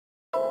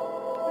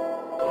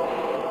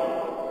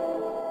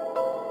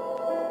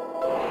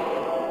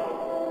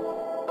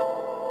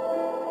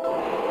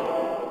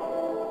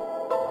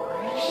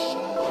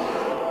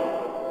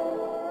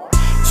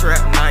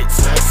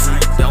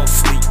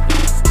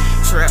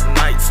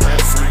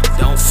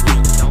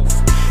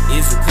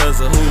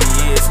cause of who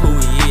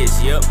he is,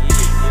 yep.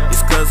 It's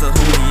cause of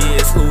who he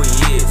is.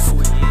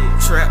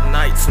 Trap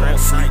nights, won't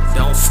sleep,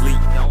 don't sleep.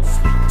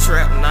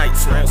 Trap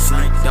nights, won't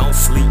sleep, don't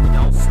sleep.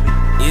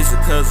 Is it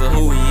cause of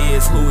who he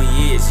is,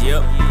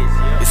 yep.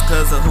 It's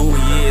cause of who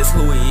he is.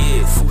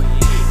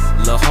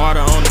 LiL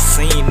Harda on the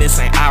scene, this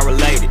ain't I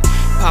related.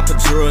 Pop a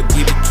drug,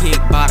 give a kick,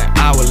 about an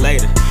hour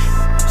later.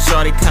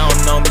 Shorty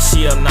counting on me,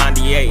 she up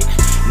 98.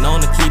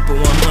 Known to keep it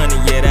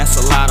 100, yeah, that's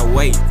a lot of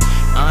weight.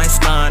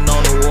 Einstein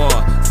on the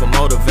wall for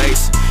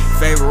motivation.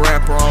 Favorite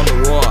rapper on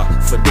the wall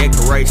for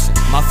decoration.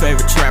 My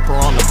favorite trapper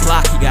on the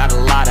block, he got a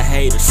lot of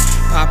haters.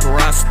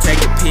 Paparazzi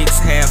taking pics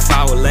half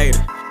hour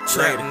later.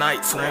 Trap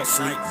nights, won't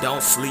sleep,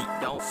 don't sleep.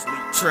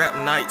 Trap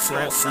nights,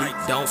 won't sleep,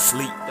 don't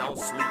sleep.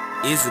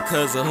 Is it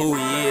cause of who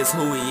he is,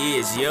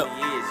 yep.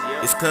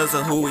 It's cause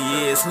of who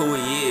he is,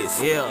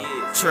 yeah.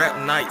 Trap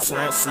nights,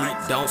 won't sleep,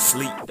 don't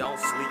sleep.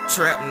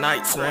 Trap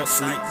nights, won't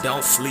sleep,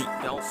 don't sleep.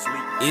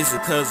 Is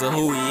it cause of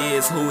who he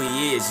is,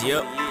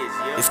 yep.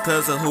 It's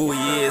cause of who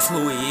he is.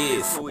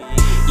 Easy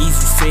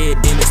said,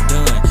 then it's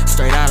done,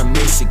 straight out of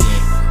Michigan.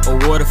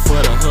 Awarded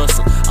for the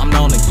hustle, I'm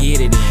known to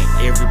get it in.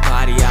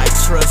 Everybody I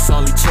trust,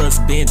 only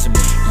trust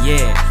Benjamin.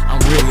 Yeah, I'm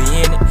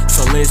really in it,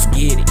 so let's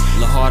get it.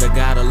 LiL Harda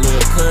got a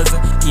little cousin,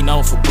 he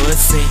known for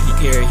bustin'. He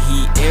carry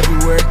heat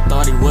everywhere,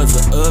 thought he was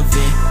an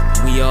oven.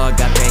 We all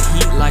got that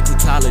heat like we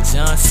Tyler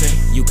Johnson.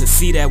 You can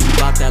see that we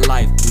bout that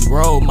life, we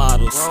role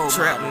models.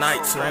 Trap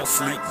nights, won't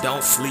sleep,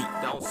 don't sleep.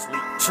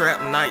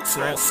 Trap nights,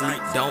 won't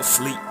sleep, don't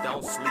sleep.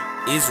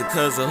 Is it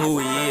cause of who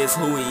he is,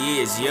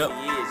 yep.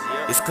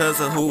 It's cause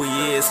of who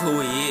he is,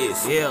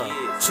 yeah.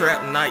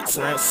 Trap nights,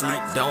 won't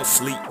sleep, don't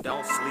sleep.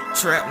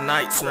 Trap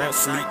nights, won't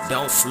sleep,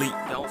 don't sleep.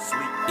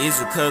 Is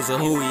it cause of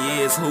who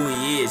he is,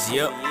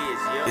 yep.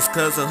 It's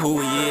cause of who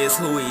he is.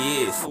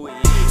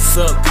 What's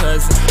up,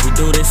 cousin? We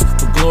do this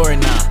for glory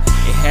now.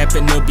 It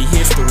happened to be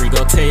history,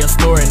 go tell your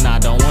story now.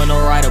 Don't wanna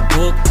write a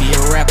book, be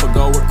a rapper,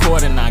 go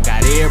record it now.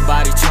 Got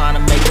everybody trying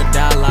to make a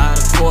dollar out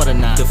of quarter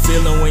now. The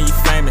feeling when you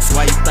famous,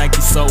 why you think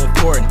you so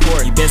important?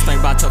 You best think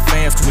about your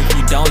fans, cause if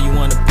you don't, you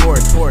wanna pour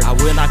it. I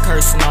will not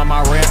curse in all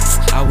my raps,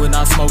 I will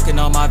not smoking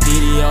on my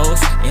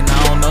videos, and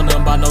I don't know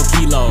nothing about no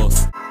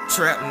kilos.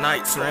 Trap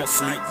nights, won't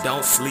sleep,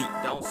 don't sleep.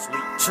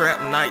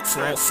 Trap nights,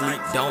 won't sleep,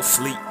 don't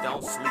sleep.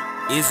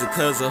 Is it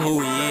cause of who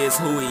he is,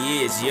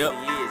 yep.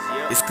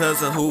 It's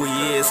cause of who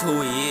he is,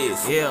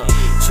 yeah.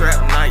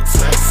 Trap nights,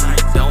 won't sleep,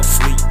 don't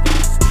sleep.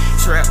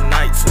 Trap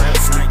nights, won't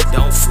sleep,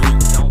 don't sleep.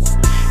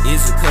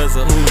 Is it cause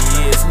of who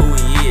he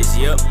is,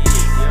 yep.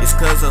 It's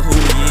cause of who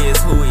he is.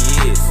 It's cause of who he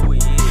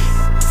is.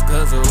 It's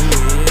cause of who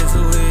he is,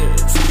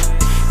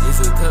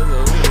 It's cause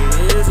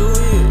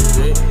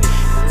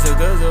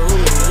of who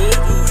he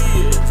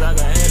is. I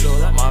can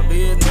handle all my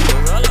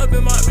business, all up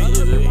in my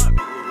business.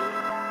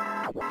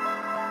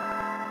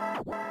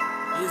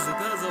 It's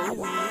because of who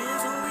he is.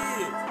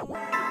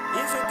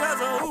 It's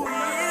because of who he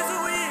is,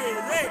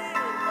 hey.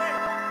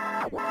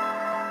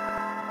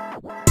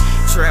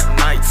 Trap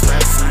nights,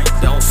 won't sleep,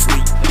 don't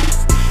sleep.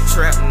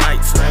 Trap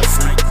nights, won't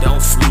sleep,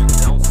 don't sleep.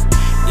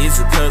 Is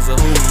it cause of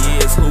who he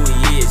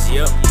is,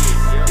 yep.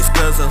 It's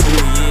cause of who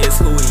he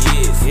is,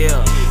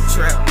 yeah.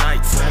 Trap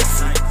nights.